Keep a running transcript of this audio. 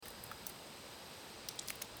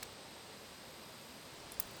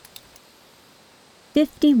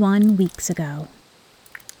51 weeks ago.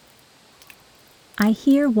 I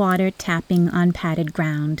hear water tapping on padded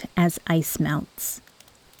ground as ice melts.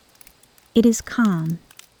 It is calm,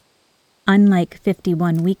 unlike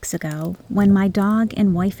 51 weeks ago when my dog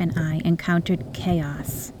and wife and I encountered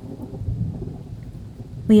chaos.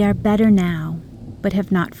 We are better now, but have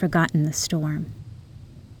not forgotten the storm.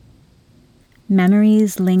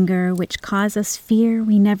 Memories linger which cause us fear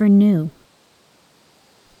we never knew.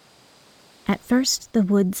 At first the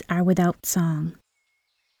woods are without song,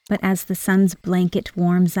 but as the sun's blanket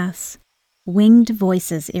warms us, winged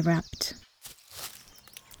voices erupt.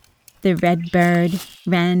 The redbird,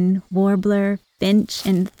 wren, warbler, finch,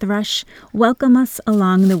 and thrush welcome us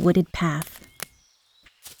along the wooded path.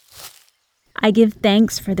 I give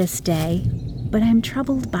thanks for this day, but I am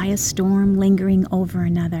troubled by a storm lingering over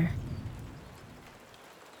another.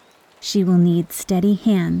 She will need steady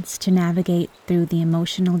hands to navigate through the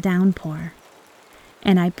emotional downpour,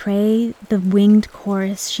 and I pray the winged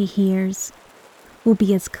chorus she hears will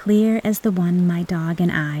be as clear as the one my dog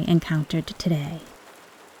and I encountered today.